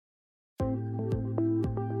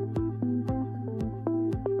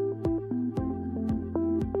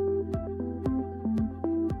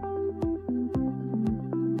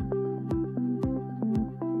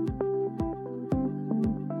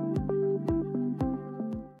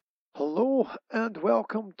Hello and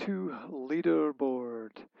welcome to Leaderboard,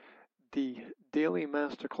 the daily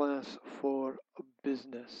masterclass for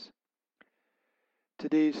business.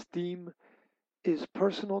 Today's theme is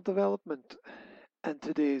personal development, and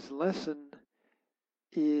today's lesson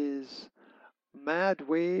is mad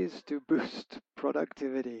ways to boost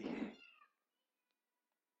productivity.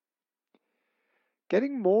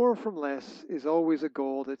 Getting more from less is always a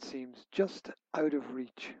goal that seems just out of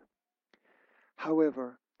reach.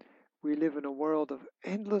 However, we live in a world of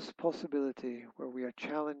endless possibility where we are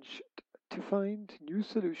challenged to find new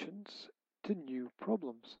solutions to new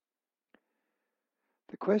problems.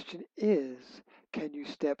 The question is, can you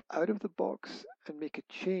step out of the box and make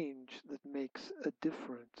a change that makes a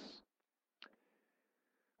difference?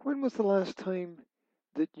 When was the last time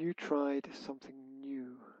that you tried something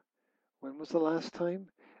new? When was the last time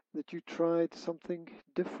that you tried something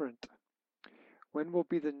different? When will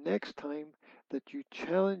be the next time that you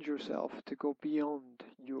challenge yourself to go beyond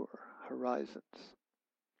your horizons?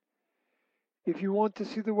 If you want to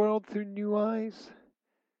see the world through new eyes,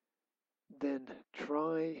 then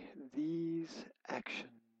try these actions.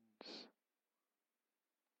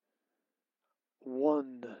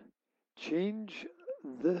 1. Change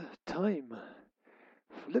the time.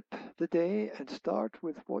 Flip the day and start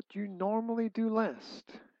with what you normally do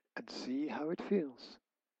last and see how it feels.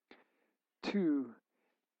 2.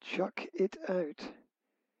 Chuck it out.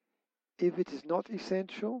 If it is not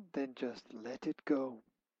essential, then just let it go.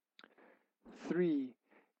 3.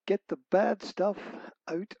 Get the bad stuff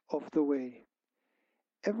out of the way.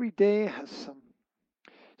 Every day has some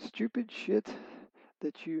stupid shit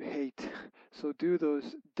that you hate, so do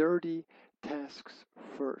those dirty tasks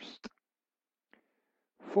first.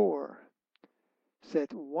 4.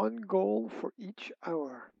 Set one goal for each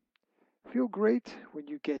hour. Feel great when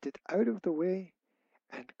you get it out of the way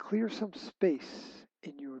and clear some space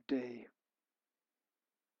in your day.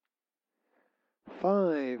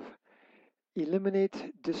 5.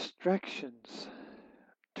 Eliminate distractions.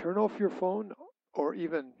 Turn off your phone or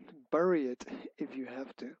even bury it if you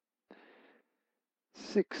have to.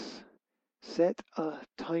 6. Set a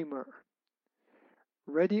timer.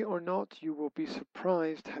 Ready or not, you will be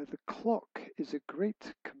surprised how the clock is a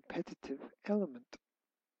great competitive element.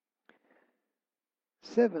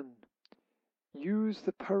 7. Use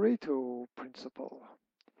the Pareto principle.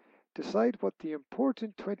 Decide what the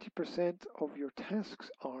important 20% of your tasks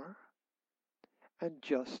are and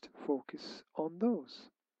just focus on those.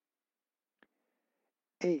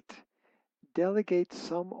 8. Delegate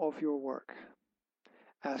some of your work.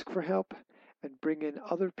 Ask for help and bring in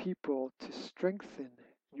other people to strengthen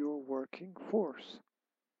your working force.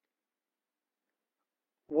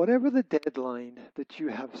 Whatever the deadline that you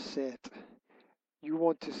have set, you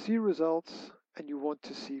want to see results and you want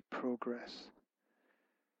to see progress.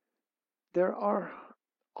 There are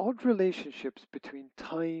odd relationships between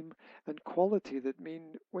time and quality that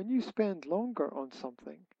mean when you spend longer on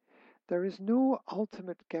something, there is no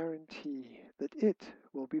ultimate guarantee that it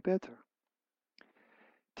will be better.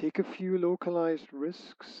 Take a few localized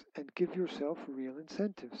risks and give yourself real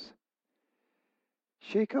incentives.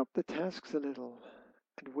 Shake up the tasks a little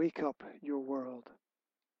and wake up your world.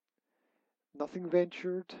 Nothing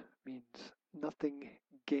ventured means nothing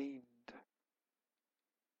gained.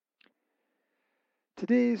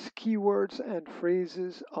 Today's keywords and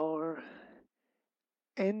phrases are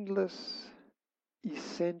endless,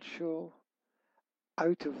 essential,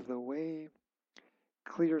 out of the way,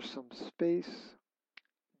 clear some space,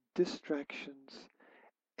 distractions,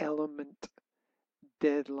 element,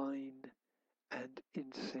 deadline, and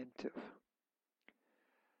incentive.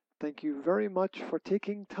 Thank you very much for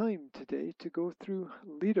taking time today to go through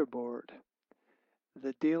Leaderboard,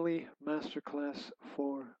 the daily masterclass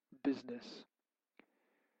for business.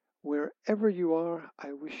 Wherever you are,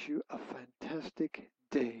 I wish you a fantastic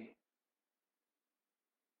day.